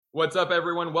What's up,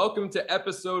 everyone? Welcome to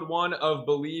episode 1 of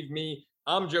Bleav Me.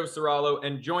 I'm Joe Ceraulo,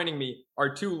 and joining me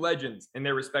are two legends in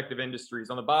their respective industries.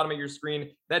 On the bottom of your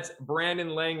screen, that's Brandon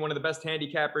Lang, one of the best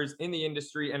handicappers in the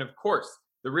industry, and of course,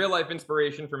 the real-life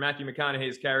inspiration for Matthew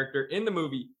McConaughey's character in the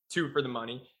movie Two for the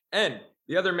Money. And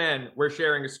the other man we're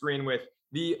sharing a screen with,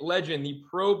 the legend, the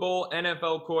Pro Bowl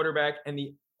NFL quarterback, and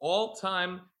the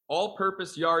all-time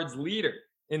all-purpose yards leader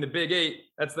in the Big Eight.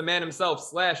 That's the man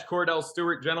himself, / Kordell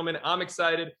Stewart. Gentlemen, I'm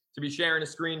excited to be sharing a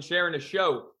screen, sharing a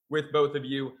show with both of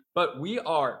you. But we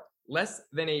are less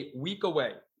than a week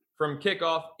away from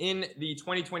kickoff in the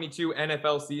 2022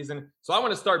 NFL season. So I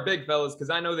want to start big, fellas, because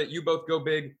I know that you both go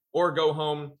big or go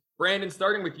home. Brandon,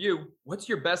 starting with you, what's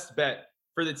your best bet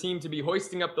for the team to be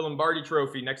hoisting up the Lombardi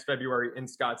Trophy next February in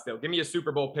Scottsdale? Give me a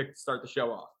Super Bowl pick to start the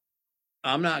show off.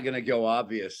 I'm not going to go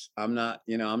obvious. I'm not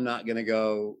going to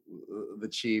go the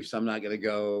Chiefs. I'm not going to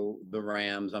go the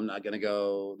Rams. I'm not going to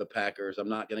go the Packers. I'm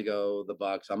not going to go the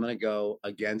Bucks. I'm going to go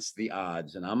against the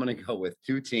odds, and I'm going to go with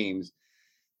two teams.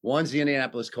 One's the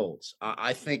Indianapolis Colts.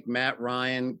 I think Matt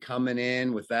Ryan coming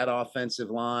in with that offensive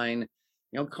line.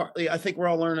 I think we're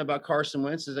all learning about Carson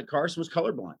Wentz is that Carson was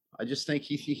colorblind. I just think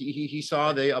he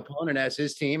saw the opponent as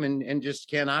his team and just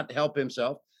cannot help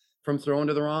himself from throwing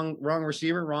to the wrong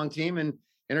receiver, wrong team, and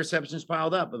interceptions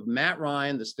piled up. But Matt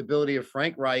Ryan, the stability of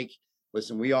Frank Reich.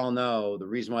 Listen, we all know the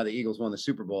reason why the Eagles won the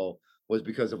Super Bowl was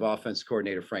because of offensive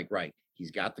coordinator Frank Reich.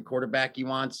 He's got the quarterback he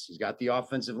wants. He's got the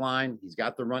offensive line. He's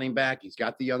got the running back. He's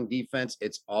got the young defense.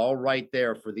 It's all right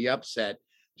there for the upset,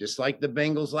 just like the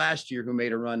Bengals last year who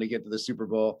made a run to get to the Super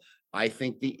Bowl. I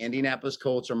think the Indianapolis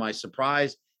Colts are my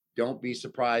surprise. Don't be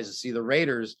surprised to see the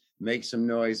Raiders make some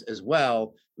noise as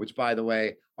well, which, by the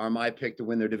way, are my pick to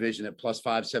win their division at plus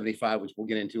 575, which we'll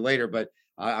get into later. But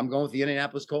I'm going with the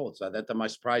Indianapolis Colts. That's my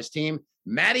surprise team.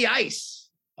 Matty Ice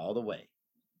all the way.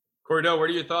 Kordell, what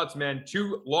are your thoughts, man?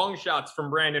 Two long shots from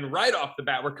Brandon right off the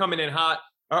bat. We're coming in hot.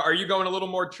 Are you going a little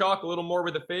more chalk, a little more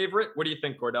with a favorite? What do you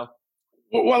think, Kordell?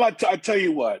 Well, I tell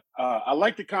you what, I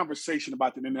like the conversation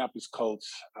about the Indianapolis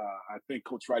Colts. I think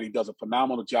Coach Wright does a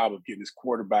phenomenal job of getting his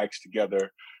quarterbacks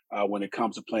together when it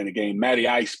comes to playing the game. Matty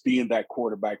Ice being that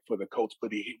quarterback for the Colts,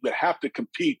 but he would have to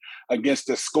compete against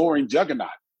the scoring juggernaut.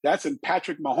 That's in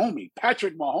Patrick Mahomes.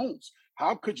 Patrick Mahomes.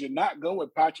 How could you not go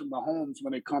with Patrick Mahomes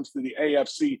when it comes to the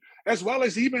AFC, as well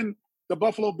as even the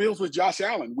Buffalo Bills with Josh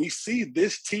Allen? We see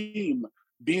this team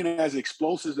being as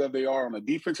explosive as they are on the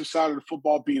defensive side of the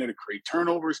football, being able to create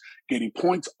turnovers, getting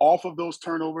points off of those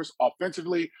turnovers.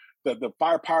 Offensively, the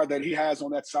firepower that he has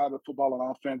on that side of the football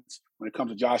on offense when it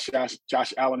comes to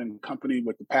Josh Allen and company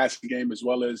with the passing game as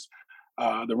well as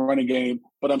the running game.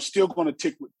 But I'm still going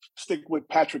to stick with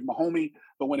Patrick Mahomes.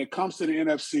 But when it comes to the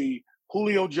NFC,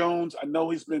 Julio Jones, I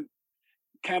know he's been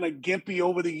kind of gimpy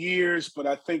over the years, but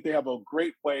I think they have a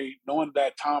great way knowing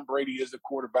that Tom Brady is the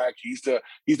quarterback. He's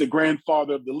the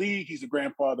grandfather of the league. He's the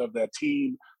grandfather of that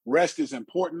team. Rest is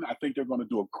important. I think they're going to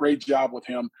do a great job with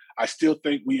him. I still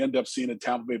think we end up seeing the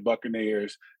Tampa Bay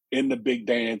Buccaneers in the big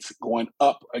dance going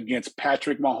up against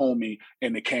Patrick Mahomes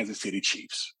and the Kansas City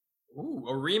Chiefs. Ooh,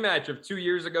 a rematch of 2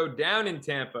 years ago down in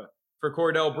Tampa for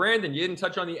Kordell. Brandon, you didn't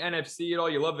touch on the NFC at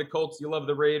all. You love the Colts. You love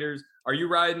the Raiders. Are you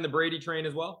riding the Brady train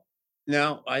as well?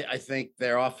 No, I think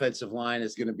their offensive line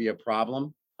is going to be a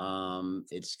problem.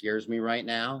 It scares me right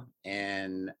now.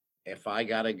 And if I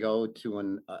got to go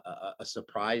to a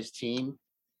surprise team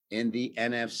in the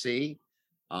NFC,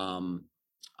 I'm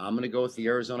going to go with the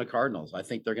Arizona Cardinals. I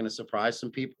think they're going to surprise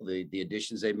some people. The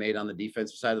additions they've made on the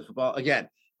defensive side of the football. Again,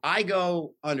 I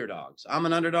go underdogs. I'm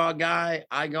an underdog guy.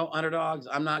 I go underdogs.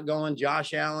 I'm not going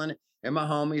Josh Allen and my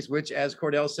homies, which, as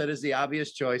Kordell said, is the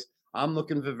obvious choice. I'm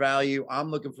looking for value. I'm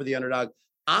looking for the underdog.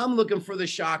 I'm looking for the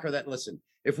shocker that, listen,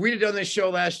 if we'd have done this show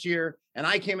last year and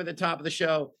I came at the top of the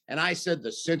show and I said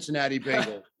the Cincinnati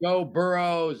Bengals, go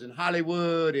Burrows and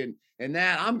Hollywood and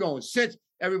that, I'm going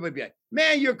everybody be like,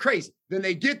 man, you're crazy. Then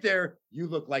they get there, you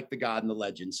look like the God and the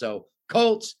legend. So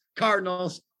Colts,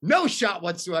 Cardinals, no shot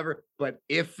whatsoever. But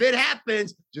if it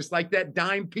happens, just like that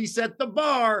dime piece at the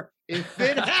bar, if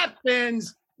it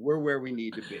happens, we're where we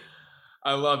need to be.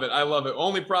 I love it. I love it.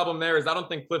 Only problem there is I don't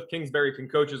think Cliff Kingsbury can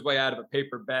coach his way out of a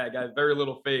paper bag. I have very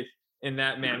little faith in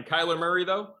that man. Kyler Murray,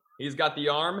 though, he's got the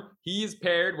arm. He's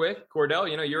paired with Kordell.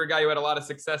 You know, you're a guy who had a lot of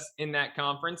success in that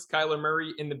conference. Kyler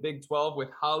Murray in the Big 12 with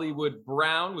Hollywood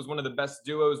Brown was one of the best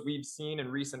duos we've seen in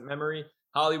recent memory.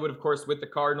 Hollywood, of course, with the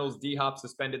Cardinals. D-Hop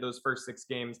suspended those first 6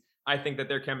 games. I think that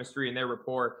their chemistry and their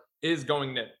rapport is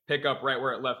going to pick up right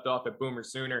where it left off at Boomer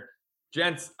Sooner.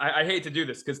 Gents, I hate to do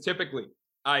this because typically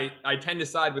I tend to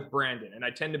side with Brandon, and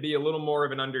I tend to be a little more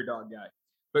of an underdog guy.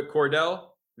 But Kordell,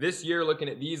 this year, looking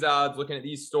at these odds, looking at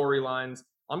these storylines,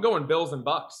 I'm going Bills and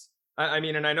Bucks. I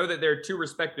mean, and I know that there are two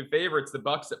respective favorites, the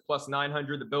Bucks at plus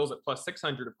 900, the Bills at plus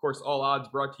 600. Of course, all odds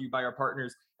brought to you by our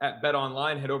partners at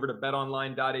BetOnline. Head over to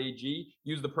betonline.ag.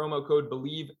 Use the promo code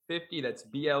Bleav50, that's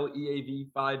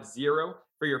BLEAV50,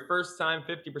 for your first time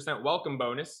 50% welcome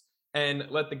bonus, and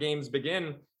let the games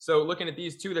begin. So looking at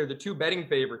these two, they're the two betting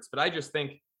favorites, but I just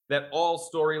think that all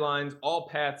storylines, all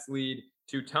paths lead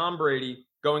to Tom Brady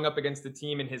going up against a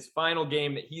team in his final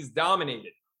game that he's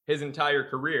dominated his entire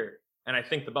career. And I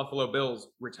think the Buffalo Bills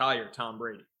retire Tom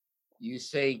Brady. You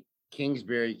say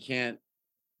Kingsbury can't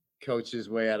coach his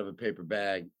way out of a paper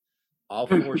bag. I'll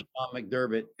force Sean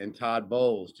McDermott and Todd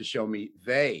Bowles to show me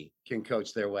they can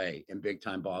coach their way in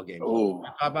big-time ball games. Oh,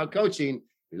 Talk about coaching.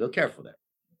 Be a little careful there.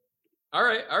 All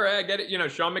right, I get it. You know,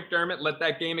 Sean McDermott let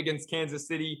that game against Kansas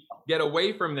City get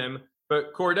away from them.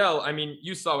 But Kordell, I mean,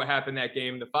 you saw what happened that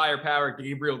game. The firepower,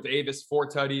 Gabriel Davis, 4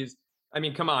 tutties. I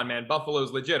mean, come on, man.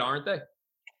 Buffalo's legit, aren't they?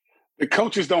 the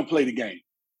coaches don't play the game.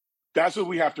 That's what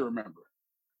we have to remember.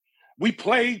 We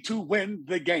play to win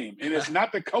the game, and it's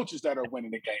not the coaches that are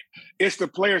winning the game. It's the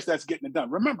players that's getting it done.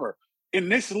 Remember, in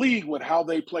this league with how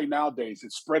they play nowadays,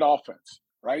 it's spread offense,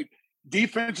 right?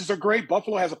 Defenses are great.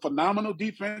 Buffalo has a phenomenal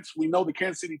defense. We know the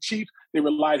Kansas City Chiefs, they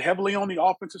relied heavily on the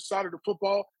offensive side of the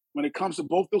football. When it comes to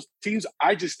both those teams,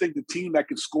 I just think the team that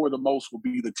can score the most will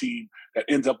be the team that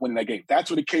ends up winning that game.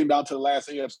 That's what it came down to the last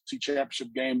AFC Championship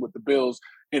game with the Bills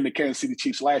and the Kansas City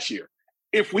Chiefs last year.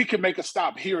 If we can make a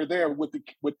stop here or there with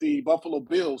the Buffalo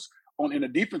Bills in the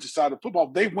defensive side of football,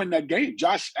 they win that game.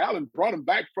 Josh Allen brought them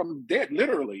back from dead,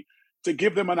 literally, to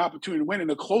give them an opportunity to win in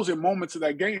the closing moments of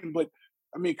that game. But,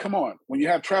 I mean, come on. When you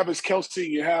have Travis Kelce,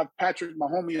 you have Patrick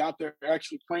Mahomes out there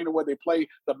actually playing the way they play,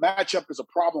 the matchup is a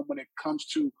problem when it comes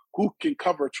to who can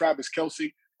cover Travis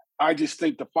Kelce. I just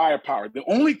think the firepower. The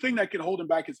only thing that can hold him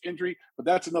back is injury, but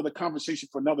that's another conversation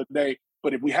for another day.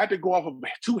 But if we had to go off of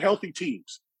two healthy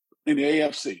teams in the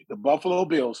AFC, the Buffalo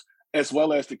Bills, as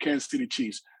well as the Kansas City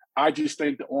Chiefs, I just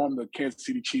think the arm the Kansas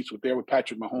City Chiefs with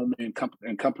Patrick Mahomes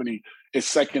and company is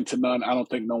second to none. I don't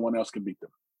think no one else can beat them.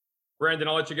 Brandon,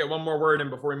 I'll let you get one more word in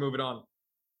before we move it on.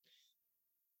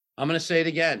 I'm going to say it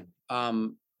again.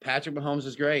 Patrick Mahomes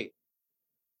is great.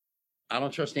 I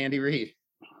don't trust Andy Reid.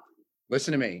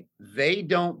 Listen to me. They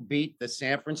don't beat the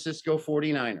San Francisco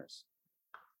 49ers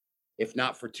if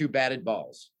not for two batted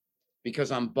balls.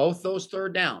 Because on both those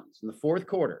third downs in the fourth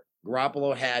quarter,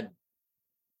 Garoppolo had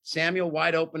Samuel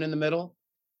wide open in the middle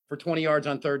for 20 yards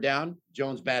on third down.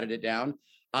 Jones batted it down.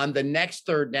 On the next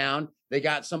third down, they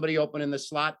got somebody open in the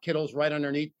slot. Kittle's right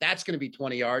underneath. That's going to be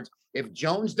 20 yards. If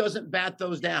Jones doesn't bat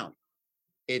those down,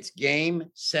 it's game,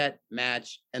 set,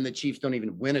 match, and the Chiefs don't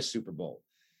even win a Super Bowl.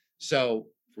 So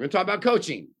we're going to talk about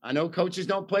coaching. I know coaches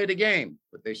don't play the game,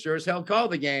 but they sure as hell call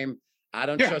the game. I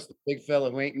don't trust the big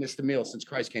fella who ain't missed a meal since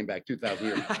Christ came back 2,000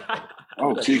 years ago.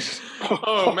 Oh, jeez.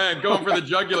 Oh, man, going for the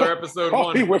jugular, episode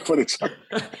 1. He went for the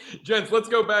jugular. Gents, let's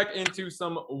go back into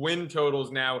some win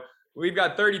totals now. We've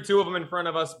got 32 of them in front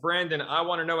of us. Brandon, I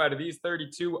want to know, out of these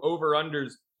 32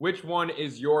 over-unders, which one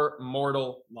is your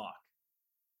mortal lock?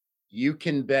 You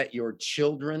can bet your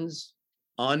children's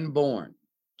unborn,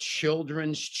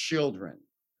 children's children,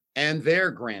 and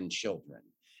their grandchildren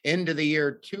into the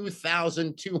year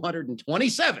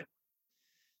 2227,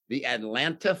 the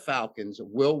Atlanta Falcons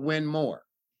will win more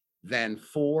than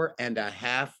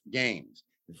 4.5 games.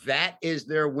 That is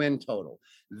their win total.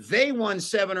 They won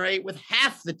 7 or 8 with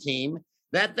half the team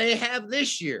that they have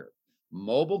this year.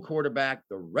 Mobile quarterback,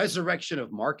 the resurrection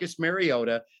of Marcus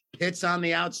Mariota, Pitts on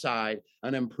the outside,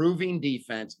 an improving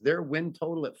defense. Their win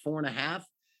total at 4.5,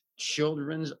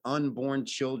 children's unborn,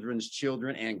 children's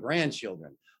children, and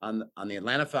grandchildren on the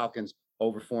Atlanta Falcons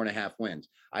over 4.5 wins.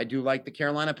 I do like the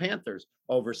Carolina Panthers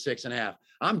over 6.5.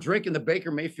 I'm drinking the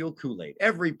Baker Mayfield Kool-Aid.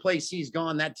 Every place he's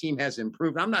gone, that team has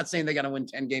improved. I'm not saying they got to win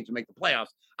 10 games to make the playoffs.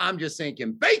 I'm just saying,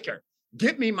 can Baker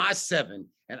get me my 7?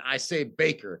 And I say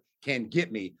Baker can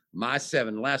get me my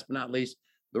 7. Last but not least,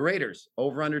 the Raiders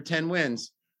over under 10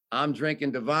 wins. I'm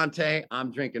drinking Devontae.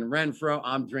 I'm drinking Renfro.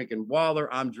 I'm drinking Waller.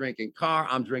 I'm drinking Carr.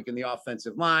 I'm drinking the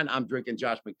offensive line. I'm drinking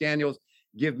Josh McDaniels.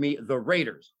 Give me the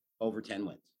Raiders over 10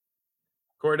 wins.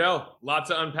 Kordell, lots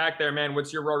to unpack there, man.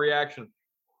 What's your raw reaction?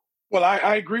 Well,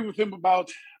 I agree with him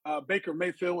about Baker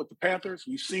Mayfield with the Panthers.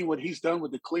 We've seen what he's done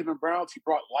with the Cleveland Browns. He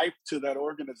brought life to that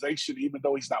organization, even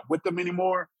though he's not with them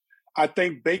anymore. I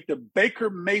think the Baker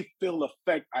Mayfield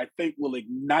effect, I think, will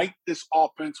ignite this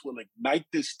offense, will ignite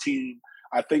this team.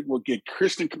 I think we'll get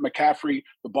Christian McCaffrey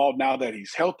the ball now that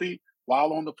he's healthy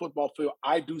while on the football field.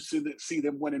 I do see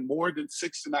them winning more than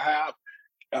 6.5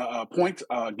 points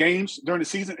games during the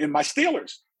season. And my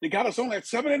Steelers, they got us only at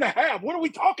 7.5. What are we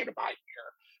talking about here?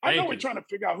 I know we're trying to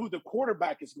figure out who the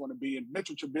quarterback is going to be, and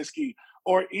Mitchell Trubisky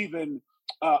or even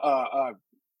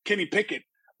Kenny Pickett.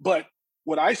 But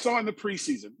what I saw in the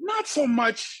preseason, not so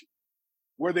much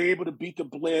were they able to beat the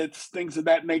blitz, things of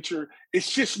that nature.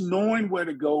 It's just knowing where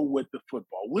to go with the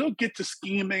football. We'll get to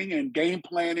scheming and game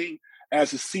planning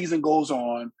as the season goes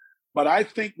on. But I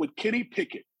think with Kenny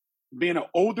Pickett being an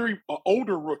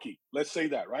older rookie, let's say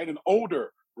that, right? An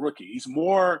older rookie. He's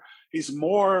more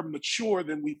mature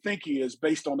than we think he is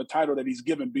based on the title that he's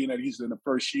given, being that he's in the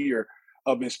first year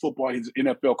of his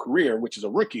NFL career, which is a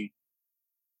rookie.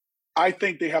 I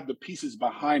think they have the pieces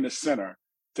behind the center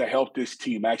to help this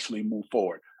team actually move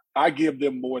forward. I give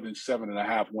them more than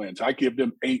 7.5 wins. I give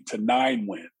them 8 to 9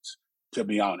 wins, to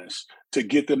be honest, to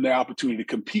get them the opportunity to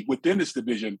compete within this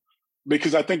division,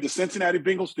 because I think the Cincinnati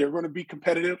Bengals, they're going to be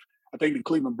competitive. I think the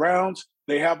Cleveland Browns,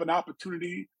 they have an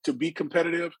opportunity to be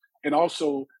competitive. And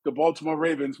also the Baltimore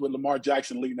Ravens with Lamar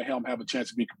Jackson leading the helm have a chance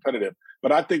to be competitive.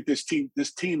 But I think this team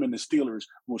and the Steelers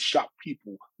will shock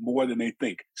people more than they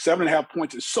think. 7.5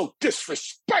 points is so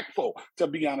disrespectful, to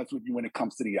be honest with you, when it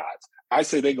comes to the odds. I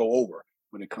say they go over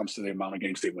when it comes to the amount of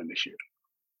games they win this year.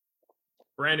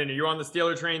 Brandon, are you on the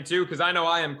Steeler train too? Because I know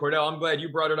I am, Kordell. I'm glad you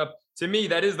brought it up. To me,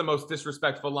 that is the most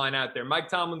disrespectful line out there. Mike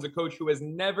Tomlin's a coach who has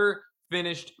never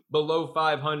finished below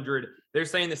 500. They're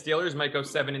saying the Steelers might go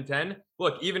 7-10.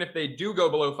 Look, even if they do go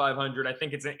below 500, I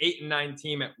think it's an 8-9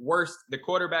 team at worst. The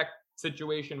quarterback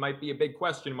situation might be a big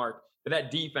question mark. But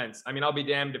that defense, I mean, I'll be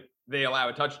damned if they allow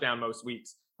a touchdown most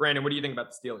weeks. Brandon, what do you think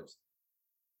about the Steelers?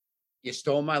 You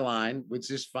stole my line, which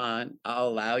is fine. I'll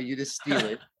allow you to steal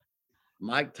it.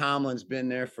 Mike Tomlin's been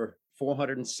there for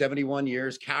 471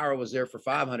 years. Cowher was there for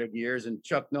 500 years, and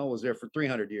Chuck Noll was there for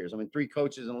 300 years. I mean, 3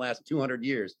 coaches in the last 200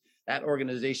 years. That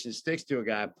organization sticks to a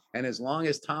guy. And as long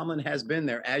as Tomlin has been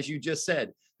there, as you just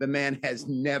said, the man has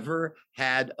never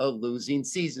had a losing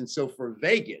season. So for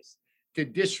Vegas to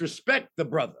disrespect the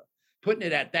brother, putting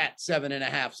it at that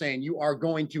 7.5, saying you are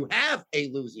going to have a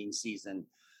losing season,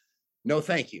 no,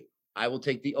 thank you. I will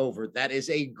take the over. That is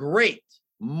a great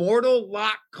mortal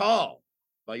lock call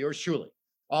by yours truly.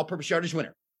 All-purpose yardage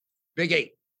winner. Big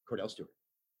 8, Kordell Stewart.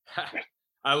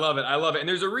 I love it. I love it. And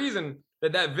there's a reason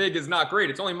that VIG is not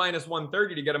great. It's only minus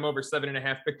 130 to get him over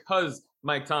 7.5 because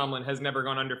Mike Tomlin has never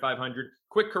gone under 500.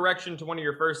 Quick correction to one of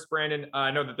your firsts, Brandon. I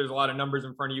know that there's a lot of numbers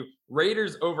in front of you.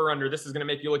 Raiders over under. This is going to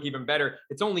make you look even better.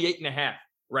 It's only 8.5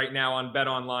 right now on Bet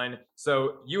Online.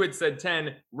 So you had said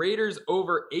 10. Raiders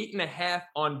over 8.5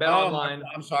 on Bet Online.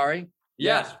 I'm sorry.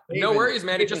 Yes, no worries,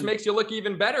 man. It just makes you look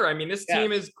even better. I mean, this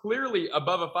team is clearly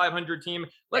above a 500 team.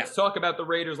 Let's talk about the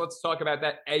Raiders. Let's talk about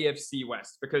that AFC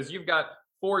West, because you've got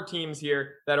 4 teams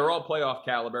here that are all playoff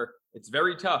caliber. It's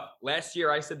very tough. Last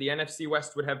year, I said the NFC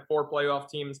West would have 4 playoff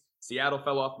teams. Seattle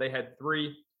fell off. They had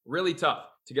 3. Really tough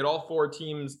to get all 4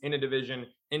 teams in a division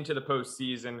into the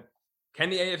postseason. Can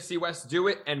the AFC West do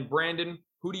it? And Brandon,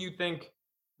 who do you think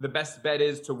the best bet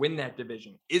is to win that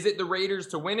division? Is it the Raiders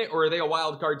to win it, or are they a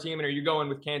wild card team? And are you going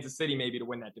with Kansas City maybe to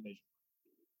win that division?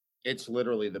 It's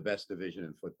literally the best division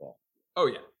in football. Oh,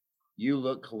 yeah. You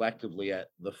look collectively at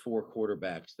the 4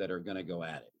 quarterbacks that are going to go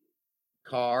at it.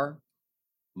 Carr,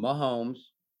 Mahomes,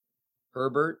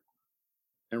 Herbert,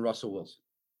 and Russell Wilson.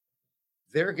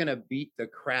 They're going to beat the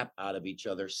crap out of each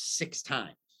other 6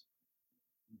 times.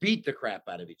 Beat the crap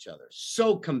out of each other.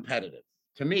 So competitive.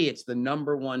 To me, it's the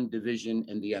number 1 division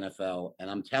in the NFL. And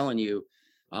I'm telling you,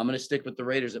 I'm going to stick with the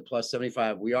Raiders at plus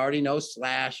 75. We already know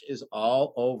Slash is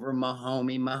all over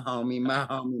Mahomie.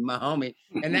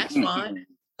 And that's fine.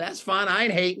 That's fine. I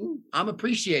ain't hating. I'm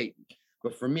appreciating.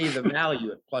 But for me, the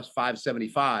value at plus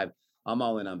 575, I'm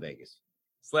all in on Vegas.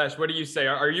 Slash, what do you say?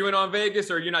 Are you in on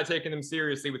Vegas, or are you not taking them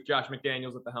seriously with Josh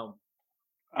McDaniels at the helm?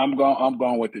 I'm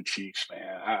going with the Chiefs,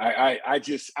 man.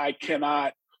 I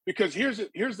cannot, because here's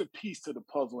a piece to the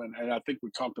puzzle, and I think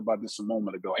we talked about this a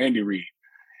moment ago. Andy Reid,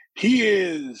 he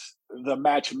is the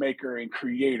matchmaker and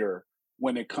creator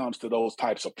when it comes to those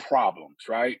types of problems,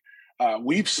 right?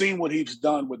 We've seen what he's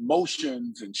done with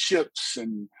motions and shifts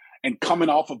and coming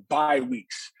off of bye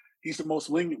weeks. He's the most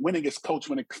winningest coach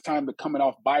when it's time to coming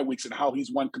off bye weeks and how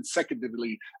he's won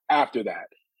consecutively after that.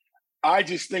 I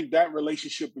just think that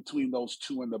relationship between those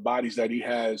two and the bodies that he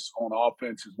has on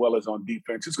offense as well as on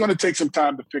defense, it's going to take some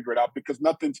time to figure it out because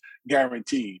nothing's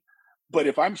guaranteed. But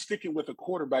if I'm sticking with a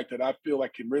quarterback that I feel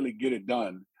like can really get it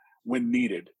done when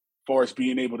needed, as far as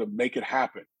being able to make it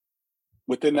happen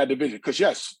within that division, because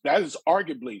yes, that is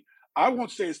arguably, I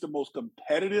won't say it's the most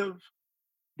competitive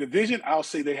division. I'll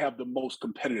say they have the most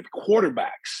competitive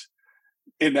quarterbacks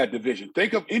in that division.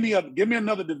 Think of any other, give me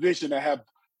another division that have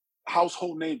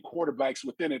household name quarterbacks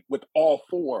within it with all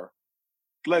 4,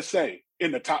 let's say,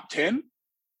 in the top 10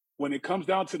 when it comes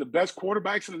down to the best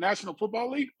quarterbacks in the National Football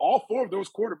League, all 4 of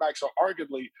those quarterbacks are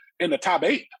arguably in the top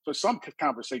 8 for some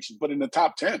conversations, but in the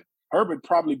top 10. Herbert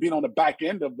probably being on the back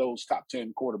end of those top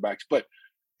 10 quarterbacks, but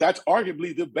that's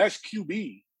arguably the best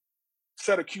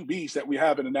set of QBs that we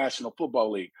have in the National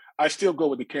Football League. I still go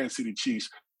with the Kansas City Chiefs,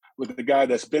 with the guy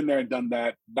that's been there and done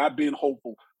that, not being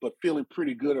hopeful, but feeling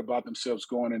pretty good about themselves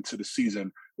going into the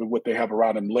season with what they have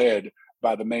around them, led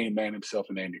by the main man himself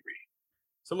and Andy Reid.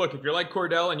 So look, if you're like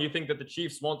Kordell and you think that the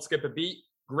Chiefs won't skip a beat,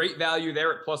 great value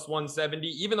there at plus 170,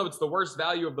 even though it's the worst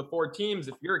value of the 4 teams.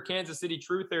 If you're a Kansas City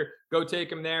truther, go take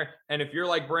them there. And if you're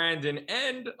like Brandon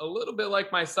and a little bit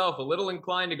like myself, a little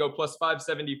inclined to go plus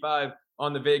 575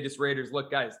 on the Vegas Raiders,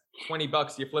 look, guys,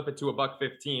 $20, you flip it to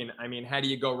 $1.15. I mean, how do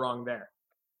you go wrong there?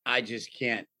 I just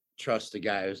can't trust a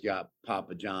guy who's got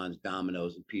Papa John's,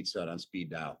 Domino's, and Pizza Hut on speed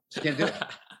dial. Just can't do it.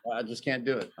 I just can't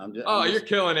do it. You're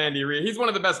killing Andy Reid. He's one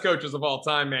of the best coaches of all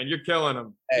time, man. You're killing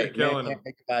him. Hey, you're killing him. Can't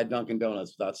make a guy Dunkin'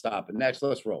 Donuts without stopping. Next,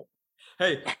 let's roll.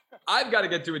 Hey, I've got to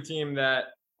get to a team that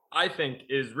I think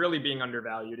is really being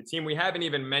undervalued, a team we haven't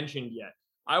even mentioned yet.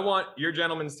 I want your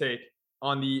gentleman's take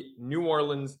on the New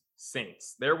Orleans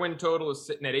Saints. Their win total is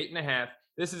sitting at 8.5.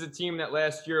 This is a team that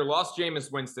last year lost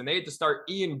Jameis Winston. They had to start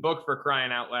Ian Book, for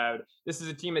crying out loud. This is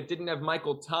a team that didn't have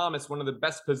Michael Thomas, one of the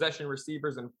best possession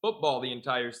receivers in football the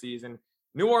entire season.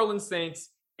 New Orleans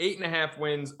Saints, 8.5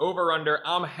 wins, over under.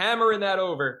 I'm hammering that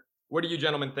over. What do you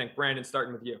gentlemen think? Brandon,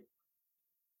 starting with you.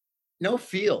 No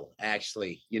feel,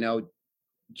 actually. You know,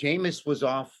 Jameis was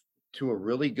off to a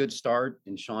really good start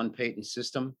in Sean Payton's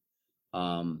system.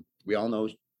 We all know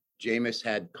Jameis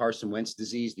had Carson Wentz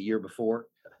disease the year before.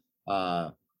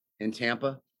 In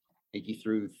Tampa, I think he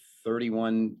threw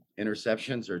 31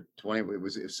 interceptions or 20. It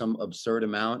was some absurd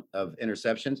amount of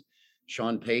interceptions.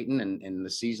 Sean Payton and the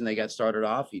season they got started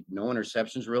off, no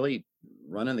interceptions really,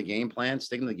 running the game plan,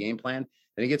 sticking to the game plan,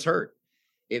 and he gets hurt.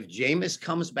 If Jameis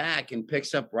comes back and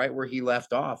picks up right where he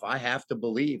left off, I have to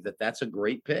believe that that's a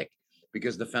great pick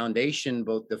because the foundation,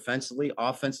 both defensively,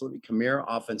 offensively, Kamara,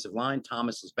 offensive line,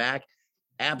 Thomas is back.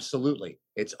 Absolutely.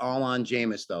 It's all on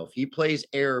Jameis, though. If he plays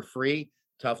error-free,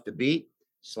 tough to beat.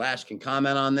 Slash can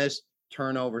comment on this.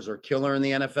 Turnovers are killer in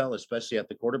the NFL, especially at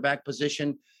the quarterback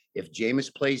position. If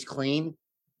Jameis plays clean,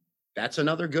 that's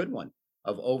another good one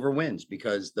of over wins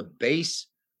because the base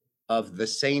of the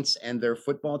Saints and their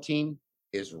football team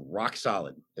is rock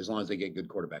solid as long as they get good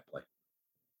quarterback play.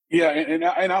 Yeah,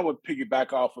 and I would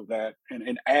piggyback off of that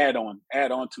and add on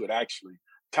to it, actually.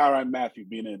 Tyrann Mathieu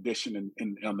being an addition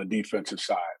on the defensive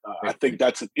side. I think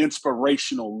that's an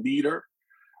inspirational leader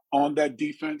on that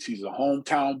defense. He's a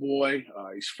hometown boy.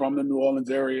 He's from the New Orleans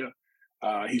area.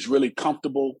 He's really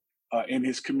comfortable in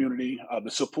his community. The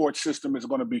support system is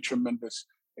going to be tremendous.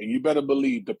 And you better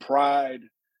believe the pride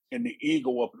and the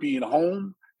ego of being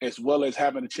home, as well as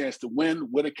having a chance to win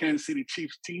with a Kansas City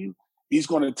Chiefs team, he's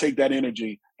going to take that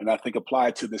energy and I think apply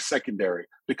it to the secondary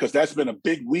because that's been a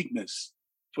big weakness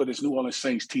for this New Orleans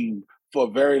Saints team for a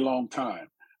very long time.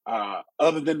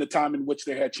 Other than the time in which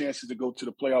they had chances to go to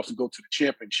the playoffs and go to the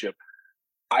championship,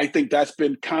 I think that's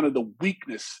been kind of the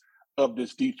weakness of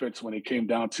this defense when it came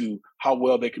down to how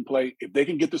well they can play. If they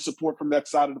can get the support from that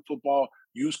side of the football,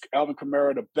 use Alvin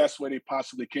Kamara the best way they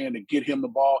possibly can to get him the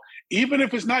ball, even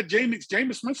if it's not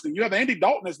Jameis Winston, you have Andy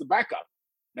Dalton as the backup.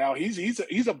 Now he's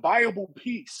a viable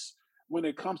piece when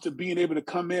it comes to being able to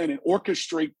come in and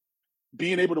orchestrate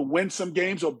being able to win some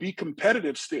games or be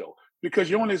competitive still, because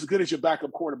you're only as good as your backup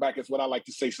quarterback is what I like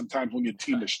to say sometimes when your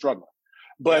team is struggling.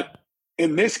 But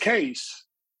in this case,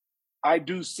 I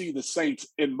do see the Saints,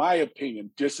 in my opinion,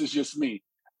 this is just me,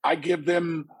 I give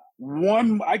them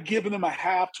a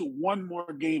half to one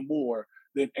more game more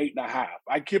than 8.5.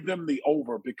 I give them the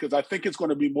over because I think it's going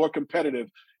to be more competitive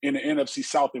in the NFC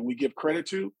South than we give credit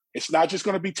to. It's not just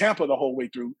going to be Tampa the whole way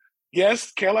through.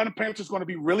 Yes, Carolina Panthers is going to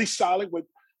be really solid with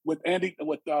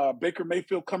Baker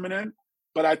Mayfield coming in,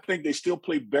 but I think they still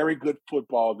play very good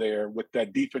football there with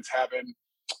that defense having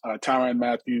Tyrann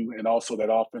Mathieu and also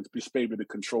that offense be able to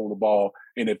control the ball.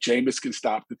 And if Jameis can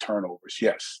stop the turnovers,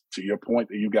 yes, to your point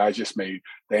that you guys just made,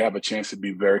 they have a chance to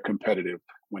be very competitive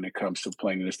when it comes to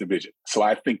playing in this division. So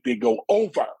I think they go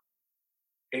over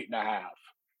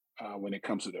 8.5 when it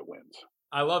comes to their wins.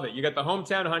 I love it. You got the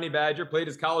hometown Honey Badger, played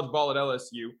his college ball at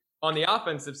LSU. On the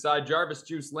offensive side, Jarvis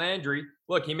Juice Landry,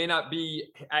 look, he may not be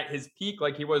at his peak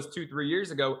like he was 2-3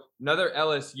 years ago. Another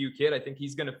LSU kid. I think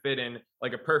he's going to fit in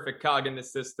like a perfect cog in the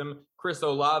system. Chris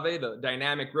Olave, the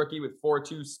dynamic rookie with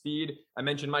 4.2 speed. I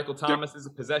mentioned Michael Thomas is a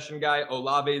possession guy.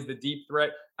 Olave is the deep threat.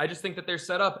 I just think that they're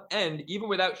set up. And even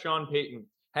without Sean Payton,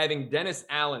 having Dennis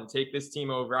Allen take this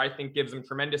team over, I think gives them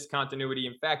tremendous continuity.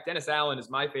 In fact, Dennis Allen is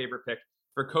my favorite pick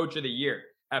for Coach of the Year.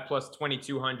 at plus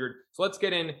 2,200. So let's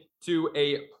get into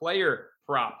a player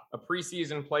prop, a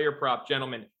preseason player prop,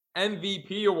 gentlemen.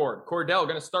 MVP award. Kordell,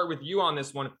 going to start with you on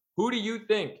this one. Who do you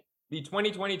think the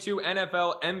 2022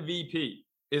 NFL MVP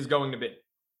is going to be?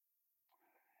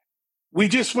 We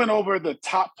just went over the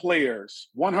top players,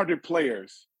 100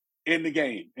 players in the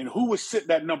game, and who was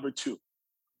sitting at number 2?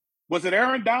 Was it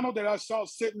Aaron Donald that I saw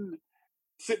sitting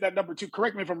at number 2?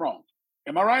 Correct me if I'm wrong.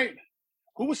 Am I right?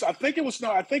 Who was? I think he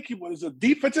was a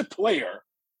defensive player.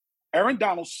 Aaron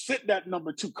Donald sitting at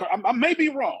number 2. I may be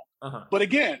wrong, but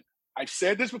again, I've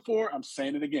said this before. I'm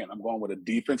saying it again. I'm going with a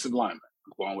defensive lineman.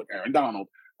 I'm going with Aaron Donald,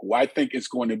 who I think is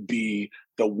going to be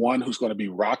the one who's going to be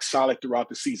rock solid throughout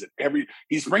the season.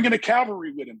 He's bringing the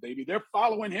cavalry with him, baby. They're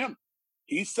following him.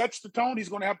 He sets the tone. He's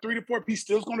going to have 3 to 4. He's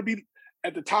still going to be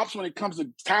at the tops when it comes to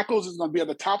tackles. He's going to be at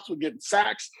the tops with getting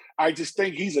sacks. I just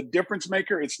think he's a difference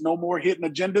maker. It's no more hitting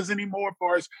agendas anymore as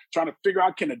far as trying to figure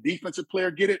out, can a defensive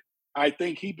player get it? I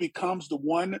think he becomes the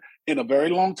one in a very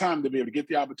long time to be able to get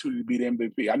the opportunity to be the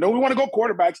MVP. I know we want to go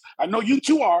quarterbacks. I know you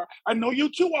two are. I know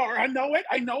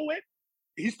it.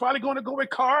 He's probably going to go with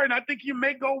Carr, and I think you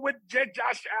may go with Josh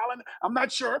Allen. I'm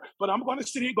not sure, but I'm going to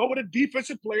sit here and go with a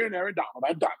defensive player in Aaron Donald.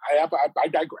 I'm done. I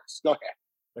digress. Go ahead.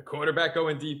 The quarterback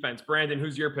going defense. Brandon,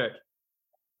 who's your pick?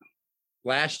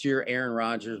 Last year, Aaron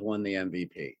Rodgers won the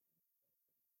MVP.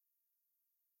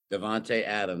 Davante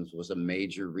Adams was a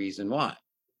major reason why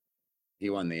he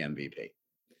won the MVP.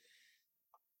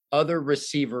 Other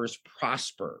receivers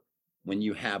prosper when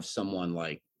you have someone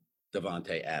like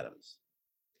Davante Adams.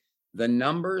 The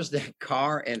numbers that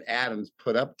Carr and Adams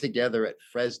put up together at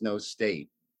Fresno State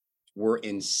were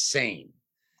insane.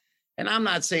 And I'm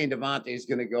not saying Davante is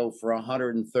going to go for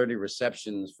 130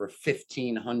 receptions for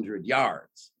 1,500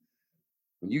 yards.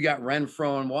 When you got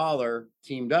Renfro and Waller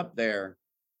teamed up there,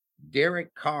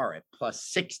 Derek Carr at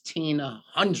plus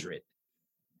 1,600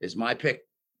 is my pick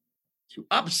to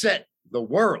upset the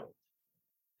world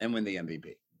and win the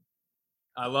MVP.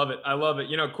 I love it.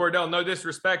 You know, Kordell, no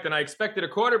disrespect, and I expected a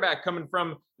quarterback coming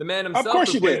from the man himself of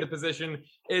course who played the position.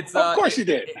 Of course you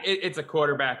did. It's a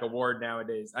quarterback award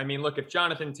nowadays. I mean, look, if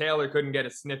Jonathan Taylor couldn't get a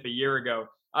sniff a year ago,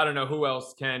 I don't know who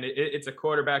else can. It's a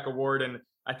quarterback award, and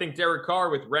I think Derek Carr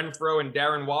with Renfro and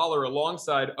Darren Waller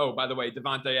alongside, oh, by the way,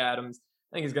 Davante Adams,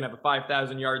 I think he's going to have a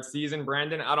 5,000-yard season.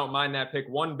 Brandon, I don't mind that pick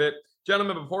one bit.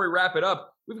 Gentlemen, before we wrap it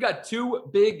up, we've got 2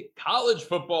 big college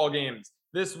football games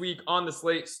this week on the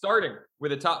slate, starting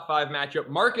with a top 5 matchup.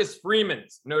 Marcus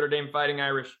Freeman's Notre Dame Fighting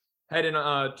Irish heading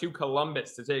to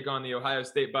Columbus to take on the Ohio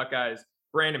State Buckeyes.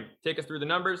 Brandon, take us through the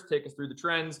numbers, take us through the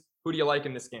trends. Who do you like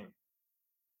in this game?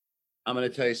 I'm going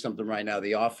to tell you something right now.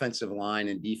 The offensive line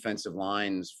and defensive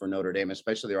lines for Notre Dame,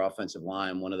 especially their offensive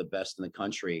line, one of the best in the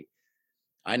country.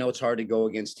 I know it's hard to go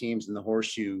against teams in the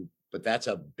horseshoe, but that's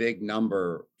a big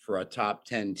number for a top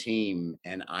 10 team,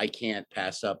 and I can't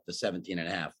pass up the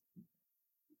 17.5.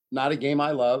 Not a game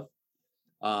I love,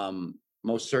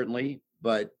 most certainly,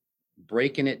 but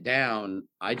breaking it down,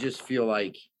 I just feel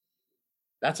like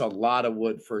that's a lot of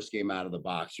wood first game out of the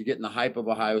box. You're getting the hype of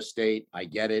Ohio State. I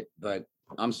get it, but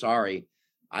I'm sorry.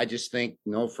 I just think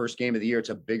first game of the year, it's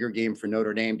a bigger game for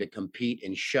Notre Dame to compete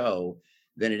and show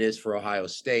than it is for Ohio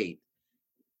State.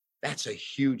 That's a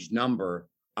huge number.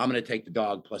 I'm going to take the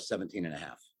dog plus 17.5.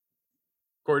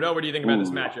 Kordell, what do you think about this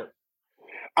matchup?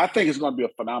 I think it's going to be a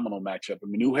phenomenal matchup. I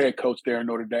mean, new head coach there in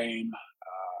Notre Dame,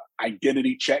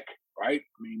 identity check, right?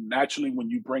 I mean, naturally, when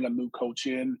you bring a new coach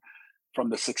in from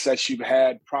the success you've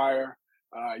had prior,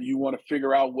 you want to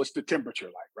figure out what's the temperature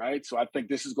like, right? So I think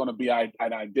this is going to be an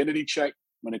identity check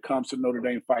when it comes to Notre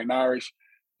Dame Fighting Irish.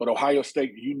 But Ohio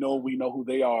State, we know who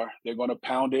they are. They're going to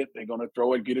pound it. They're going to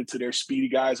throw it, get it to their speedy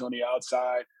guys on the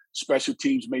outside. Special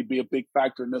teams may be a big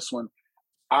factor in this one.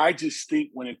 I just think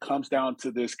when it comes down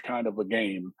to this kind of a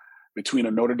game between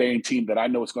a Notre Dame team that I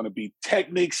know is going to be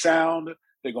technique sound,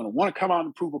 they're going to want to come out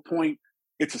and prove a point,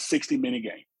 it's a 60-minute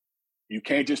game. You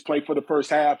can't just play for the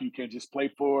first half. You can't just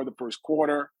play for the first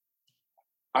quarter.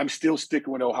 I'm still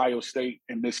sticking with Ohio State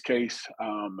in this case.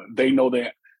 They know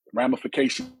the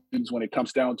ramifications when it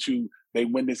comes down to they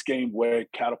win this game where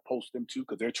it catapults them to,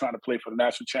 because they're trying to play for the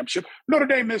national championship. Notre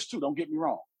Dame missed too, don't get me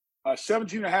wrong.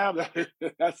 17.5,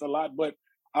 that's a lot, but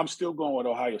I'm still going with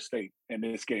Ohio State in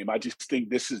this game. I just think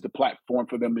this is the platform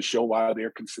for them to show why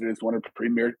they're considered as one of the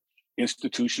premier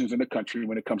institutions in the country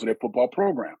when it comes to their football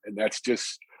program. And that's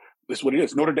what it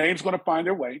is. Notre Dame's going to find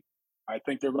their way. I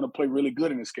think they're going to play really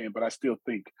good in this game, but I still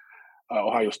think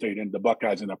Ohio State and the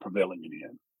Buckeyes end up prevailing in the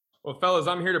end. Well, fellas,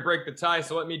 I'm here to break the tie,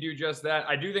 so let me do just that.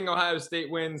 I do think Ohio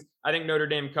State wins. I think Notre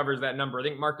Dame covers that number. I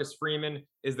think Marcus Freeman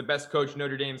is the best coach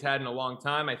Notre Dame's had in a long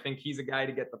time. I think he's a guy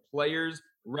to get the players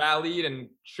rallied and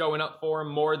showing up for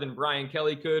him more than Brian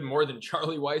Kelly could, more than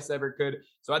Charlie Weiss ever could.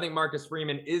 So I think Marcus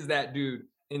Freeman is that dude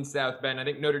in South Bend. I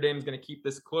think Notre Dame is going to keep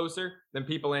this closer than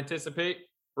people anticipate.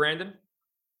 Brandon?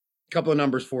 A couple of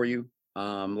numbers for you.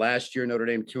 Last year, Notre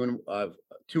Dame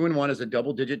 2-1 as a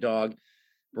double-digit dog.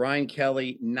 Brian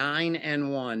Kelly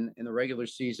 9-1 in the regular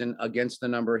season against the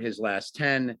number his last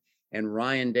 10, and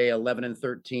Ryan Day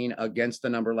 11-13 against the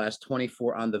number last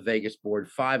 24 on the Vegas board.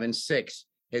 5-6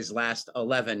 his last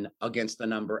 11 against the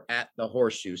number at the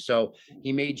Horseshoe. So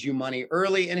he made you money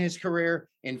early in his career.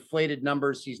 Inflated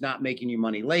numbers. He's not making you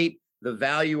money late. The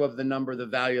value of the number, the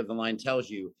value of the line tells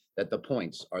you that the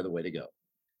points are the way to go.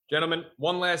 Gentlemen,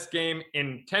 one last game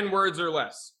in 10 words or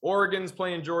less. Oregon's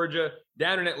playing Georgia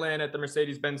down in Atlanta at the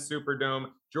Mercedes-Benz Superdome.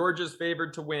 Georgia's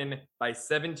favored to win by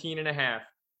 17.5.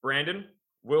 Brandon,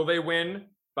 will they win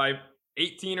by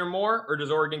 18 or more, or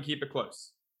does Oregon keep it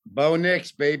close? Bo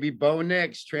Nix, baby. Bo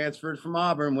Nix transferred from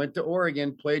Auburn, went to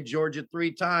Oregon, played Georgia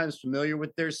 3 times, familiar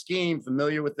with their scheme,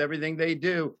 familiar with everything they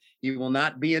do. He will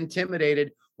not be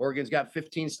intimidated. Oregon's got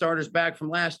 15 starters back from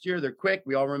last year. They're quick.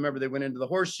 We all remember they went into the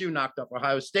Horseshoe, knocked off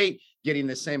Ohio State, getting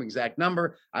the same exact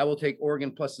number. I will take Oregon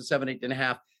plus the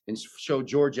 7.5 and show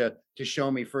Georgia to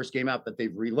show me first game out that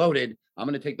they've reloaded. I'm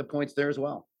going to take the points there as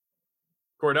well.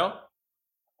 Cordell?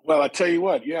 Well, I tell you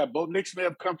what, yeah, Bo Nix may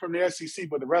have come from the SEC,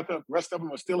 but the rest of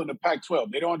them are still in the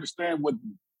Pac-12. They don't understand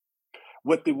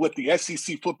what the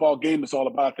SEC football game is all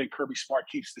about. I think Kirby Smart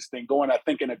keeps this thing going. I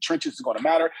think in the trenches is going to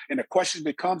matter. And the question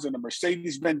becomes in the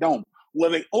Mercedes-Benz Dome,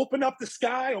 will they open up the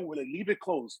sky or will they leave it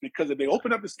closed? Because if they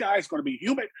open up the sky, it's going to be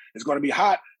humid, it's going to be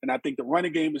hot, and I think the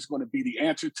running game is going to be the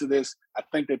answer to this. I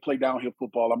think they play downhill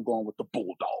football. I'm going with the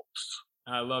Bulldogs.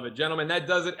 I love it. Gentlemen, that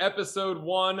does it. Episode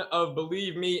 1 of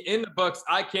Bleav Me in the books.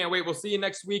 I can't wait. We'll see you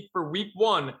next week for week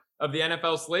 1 of the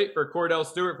NFL slate. For Kordell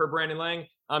Stewart, for Brandon Lang,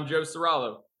 I'm Joe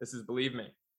Ceraulo. This is Bleav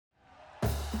Me.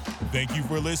 Thank you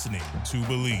for listening to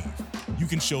Bleav. You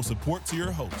can show support to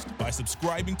your host by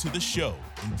subscribing to the show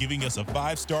and giving us a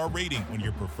 5-star rating on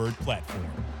your preferred platform.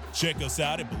 Check us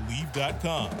out at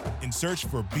Bleav.com and search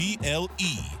for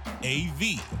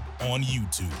BLEAV on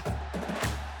YouTube.